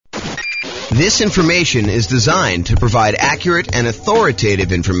This information is designed to provide accurate and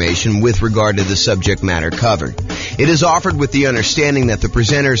authoritative information with regard to the subject matter covered. It is offered with the understanding that the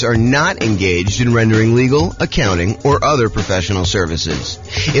presenters are not engaged in rendering legal, accounting, or other professional services.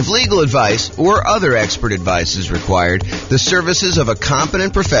 If legal advice or other expert advice is required, the services of a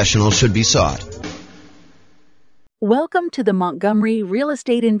competent professional should be sought. Welcome to the Montgomery Real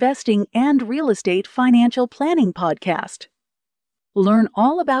Estate Investing and Real Estate Financial Planning Podcast. Learn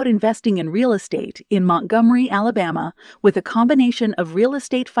all about investing in real estate in Montgomery, Alabama, with a combination of real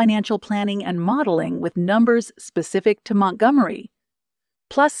estate financial planning and modeling with numbers specific to Montgomery,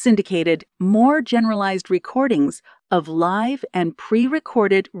 plus syndicated, more generalized recordings of live and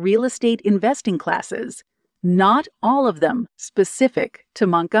pre-recorded real estate investing classes, not all of them specific to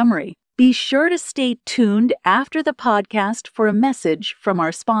Montgomery. Be sure to stay tuned after the podcast for a message from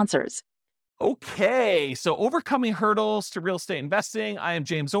our sponsors. Okay, so overcoming hurdles to real estate investing. I am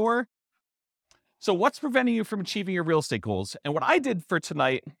James Orr. So what's preventing you from achieving your real estate goals? And what I did for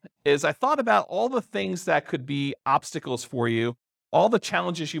tonight is I thought about all the things that could be obstacles for you, all the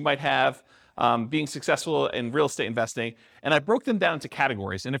challenges you might have being successful in real estate investing, and I broke them down into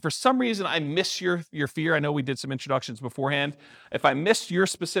categories. And if for some reason I miss your fear, I know we did some introductions beforehand. If I missed your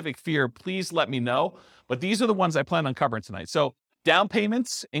specific fear, please let me know. But these are the ones I plan on covering tonight. So down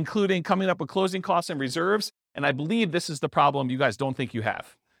payments, including coming up with closing costs and reserves. And I believe this is the problem you guys don't think you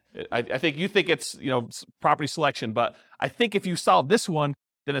have. I think you think it's, property selection, but I think if you solve this one,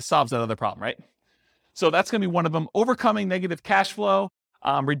 then it solves that other problem, right? So that's going to be one of them. Overcoming negative cash flow,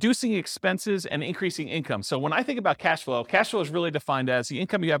 reducing expenses, and increasing income. So when I think about cash flow is really defined as the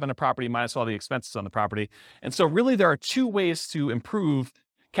income you have on a property minus all the expenses on the property. And so really there are two ways to improve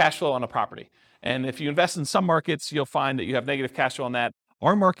cash flow on a property. And if you invest in some markets, you'll find that you have negative cash flow on that.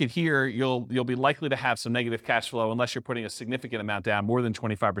 Our market here, you'll be likely to have some negative cash flow unless you're putting a significant amount down, more than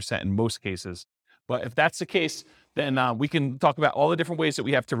 25% in most cases. But if that's the case, then we can talk about all the different ways that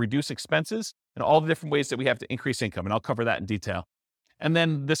we have to reduce expenses and all the different ways that we have to increase income. And I'll cover that in detail. And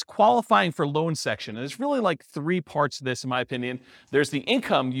then this qualifying for loan section, and there's really like three parts to this, in my opinion. There's the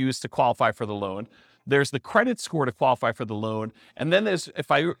income used to qualify for the loan. There's the credit score to qualify for the loan. And then there's,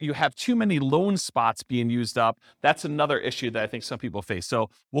 you have too many loan spots being used up, that's another issue that I think some people face. So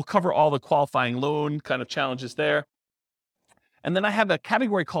we'll cover all the qualifying loan kind of challenges there. And then I have a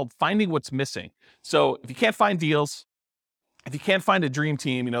category called finding what's missing. So if you can't find deals, if you can't find a dream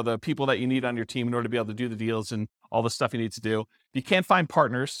team, the people that you need on your team in order to be able to do the deals and all the stuff you need to do, if you can't find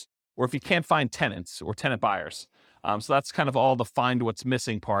partners, or if you can't find tenants or tenant buyers. So that's kind of all the find what's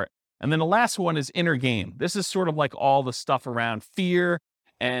missing part. And then the last one is inner game. This is sort of like all the stuff around fear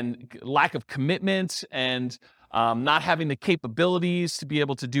and lack of commitment and not having the capabilities to be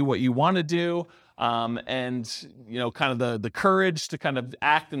able to do what you want to do, and kind of the courage to kind of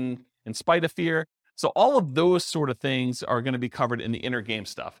act in spite of fear. So all of those sort of things are going to be covered in the inner game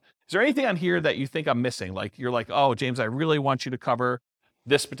stuff. Is there anything on here that you think I'm missing? Like you're like, oh, James, I really want you to cover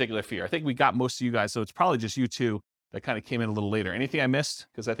this particular fear. I think we got most of you guys, so it's probably just you two that kind of came in a little later. Anything I missed?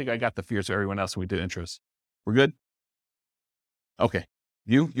 Because I think I got the fears of everyone else when we did intros. We're good? Okay.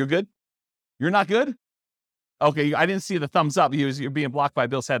 You're good? You're not good? Okay, I didn't see the thumbs up. You're being blocked by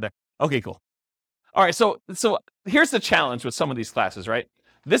Bill's head there. Okay, cool. All right, so here's the challenge with some of these classes, right?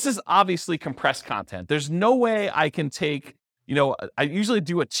 This is obviously compressed content. There's no way I can take, I usually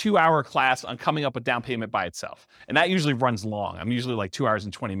do a 2-hour class on coming up with down payment by itself. And that usually runs long. I'm usually like 2 hours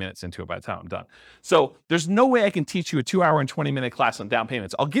and 20 minutes into it by the time I'm done. So there's no way I can teach you a 2-hour and 20-minute class on down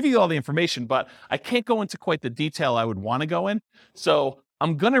payments. I'll give you all the information, but I can't go into quite the detail I would want to go in. So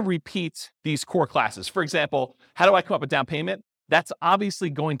I'm going to repeat these core classes. For example, how do I come up with down payment? That's obviously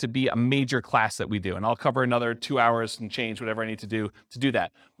going to be a major class that we do. And I'll cover another 2 hours and change whatever I need to do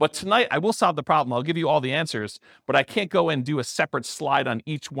that. But tonight I will solve the problem. I'll give you all the answers, but I can't go and do a separate slide on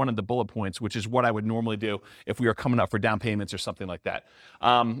each one of the bullet points, which is what I would normally do if we were coming up for down payments or something like that.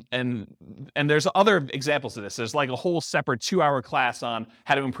 And there's other examples of this. There's like a whole separate 2-hour class on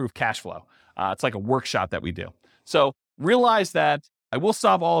how to improve cash flow. It's like a workshop that we do. So realize that I will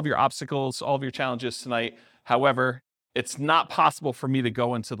solve all of your obstacles, all of your challenges tonight. However, it's not possible for me to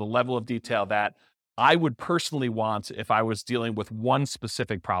go into the level of detail that I would personally want if I was dealing with one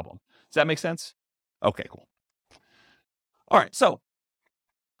specific problem. Does that make sense? Okay, cool. All right, so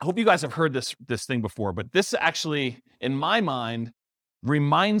I hope you guys have heard this thing before, but this actually, in my mind,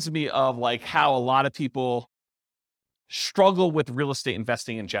 reminds me of like how a lot of people struggle with real estate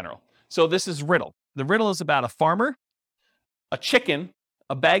investing in general. So this is riddle. The riddle is about a farmer, a chicken,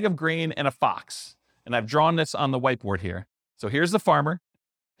 a bag of grain, and a fox. And I've drawn this on the whiteboard here. So here's the farmer,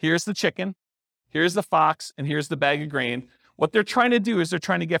 here's the chicken, here's the fox, and here's the bag of grain. What they're trying to do is they're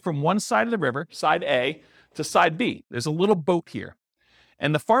trying to get from one side of the river, side A, to side B. There's a little boat here.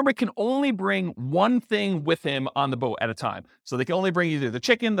 And the farmer can only bring one thing with him on the boat at a time. So they can only bring either the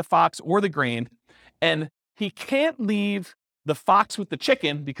chicken, the fox, or the grain. And he can't leave the fox with the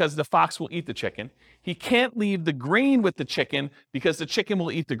chicken because the fox will eat the chicken. He can't leave the grain with the chicken because the chicken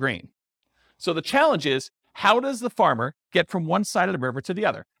will eat the grain. So the challenge is, how does the farmer get from one side of the river to the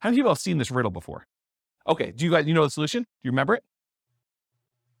other? How many people have seen this riddle before? Okay, do you guys, know the solution? Do you remember it?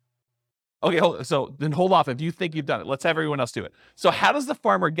 Okay, so then hold off if you think you've done it. Let's have everyone else do it. So how does the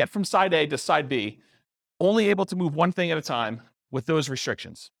farmer get from side A to side B, only able to move one thing at a time with those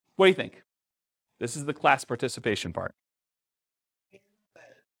restrictions? What do you think? This is the class participation part.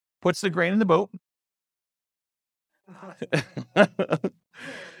 Puts the grain in the boat.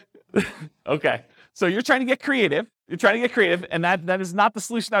 Okay, so you're trying to get creative. And that is not the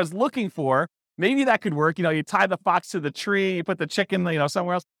solution I was looking for. Maybe that could work. You tie the fox to the tree, you put the chicken,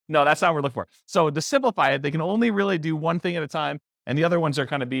 somewhere else. No, that's not what we're looking for. So to simplify it, they can only really do one thing at a time, and the other ones are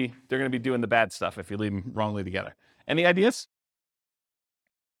they're going to be doing the bad stuff if you leave them wrongly together. Any ideas?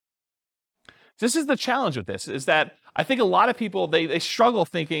 This is the challenge with this, is that I think a lot of people, they struggle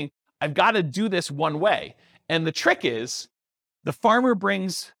thinking, I've got to do this one way. And the trick is, the farmer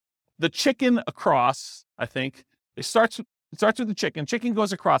brings the chicken across, I think. It starts with the chicken. Chicken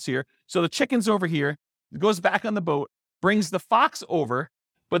goes across here. So the chicken's over here, goes back on the boat, brings the fox over,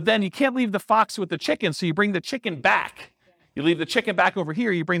 but then you can't leave the fox with the chicken, so you bring the chicken back. You leave the chicken back over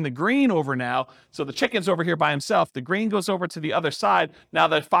here, you bring the grain over now, so the chicken's over here by himself. The grain goes over to the other side. Now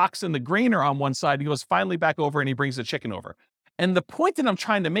the fox and the grain are on one side. He goes finally back over and he brings the chicken over. And the point that I'm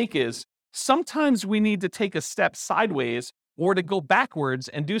trying to make is, sometimes we need to take a step sideways or to go backwards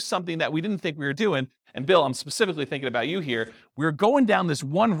and do something that we didn't think we were doing. And Bill, I'm specifically thinking about you here. We're going down this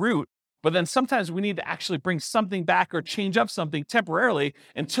one route, but then sometimes we need to actually bring something back or change up something temporarily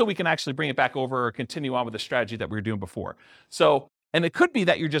until we can actually bring it back over or continue on with the strategy that we were doing before. So, and it could be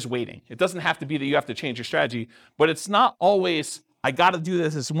that you're just waiting. It doesn't have to be that you have to change your strategy, but it's not always, I got to do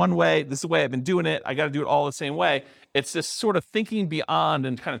this one way. This is the way I've been doing it. I got to do it all the same way. It's this sort of thinking beyond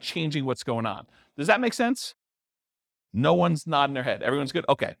and kind of changing what's going on. Does that make sense? No one's nodding their head. Everyone's good?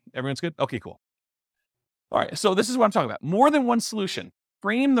 Okay. Everyone's good? Okay, cool. All right. So this is what I'm talking about. More than one solution.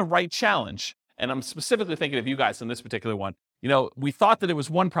 Frame the right challenge. And I'm specifically thinking of you guys in this particular one. We thought that it was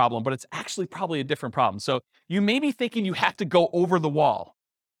one problem, but it's actually probably a different problem. So you may be thinking you have to go over the wall.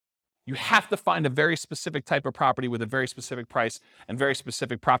 You have to find a very specific type of property with a very specific price and very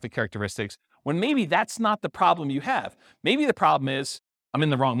specific profit characteristics, when maybe that's not the problem you have. Maybe the problem is, I'm in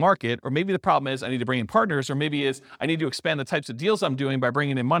the wrong market, or maybe the problem is I need to bring in partners, or maybe is I need to expand the types of deals I'm doing by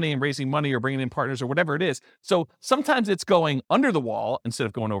bringing in money and raising money or bringing in partners or whatever it is. So sometimes it's going under the wall instead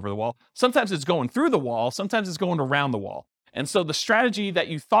of going over the wall. Sometimes it's going through the wall. Sometimes it's going around the wall. And so the strategy that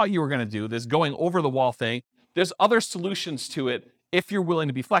you thought you were going to do, this going over the wall thing, there's other solutions to it if you're willing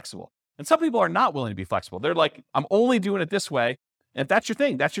to be flexible. And some people are not willing to be flexible. They're like, I'm only doing it this way. And if that's your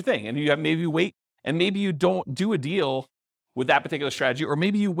thing, that's your thing. And you have maybe wait, and maybe you don't do a deal with that particular strategy, or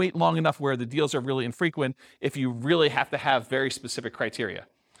maybe you wait long enough where the deals are really infrequent if you really have to have very specific criteria.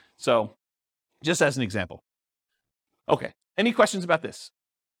 So just as an example. Okay, any questions about this?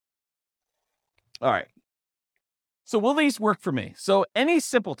 All right. So will these work for me? So any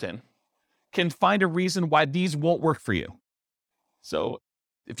simpleton can find a reason why these won't work for you. So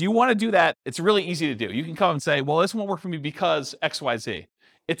if you want to do that, it's really easy to do. You can come and say, well, this won't work for me because X, Y, Z.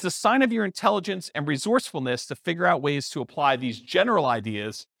 It's a sign of your intelligence and resourcefulness to figure out ways to apply these general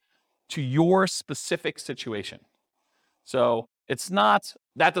ideas to your specific situation. So it's not,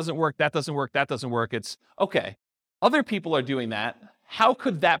 that doesn't work, that doesn't work, that doesn't work. It's, okay, other people are doing that. How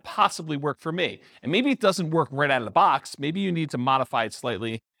could that possibly work for me? And maybe it doesn't work right out of the box. Maybe you need to modify it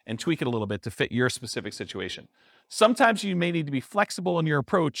slightly and tweak it a little bit to fit your specific situation. Sometimes you may need to be flexible in your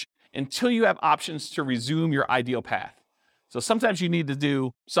approach until you have options to resume your ideal path. So sometimes you need to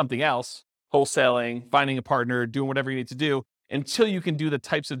do something else, wholesaling, finding a partner, doing whatever you need to do until you can do the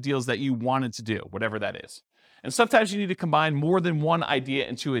types of deals that you wanted to do, whatever that is. And sometimes you need to combine more than one idea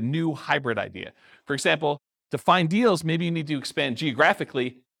into a new hybrid idea. For example, to find deals, maybe you need to expand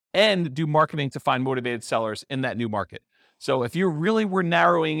geographically and do marketing to find motivated sellers in that new market. So if you really were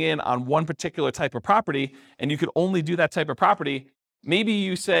narrowing in on one particular type of property and you could only do that type of property, maybe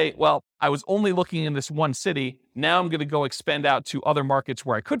you say, well, I was only looking in this one city. Now I'm going to go expand out to other markets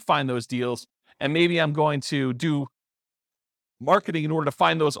where I could find those deals. And maybe I'm going to do marketing in order to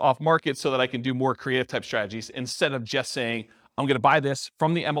find those off market so that I can do more creative type strategies instead of just saying, I'm going to buy this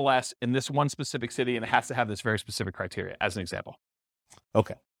from the MLS in this one specific city and it has to have this very specific criteria, as an example.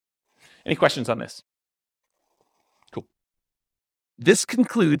 Okay. Any questions on this? Cool. This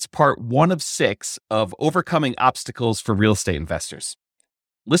concludes part 1 of 6 of Overcoming Obstacles for Real Estate Investors.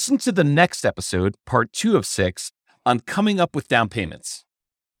 Listen to the next episode, part 2 of 6, on coming up with down payments.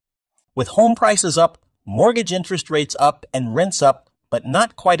 With home prices up, mortgage interest rates up, and rents up, but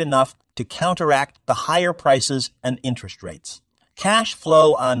not quite enough to counteract the higher prices and interest rates. Cash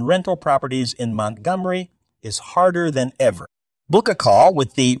flow on rental properties in Montgomery is harder than ever. Book a call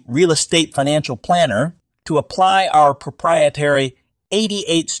with the Real Estate Financial Planner to apply our proprietary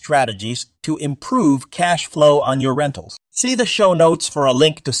 88 strategies to improve cash flow on your rentals. See the show notes for a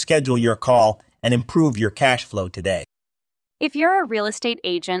link to schedule your call and improve your cash flow today. If you're a real estate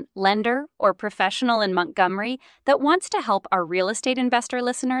agent, lender, or professional in Montgomery that wants to help our real estate investor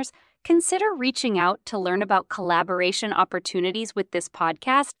listeners, consider reaching out to learn about collaboration opportunities with this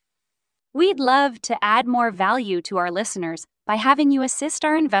podcast. We'd love to add more value to our listeners by having you assist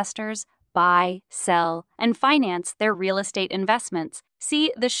our investors buy, sell, and finance their real estate investments.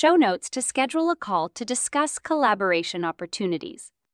 See the show notes to schedule a call to discuss collaboration opportunities.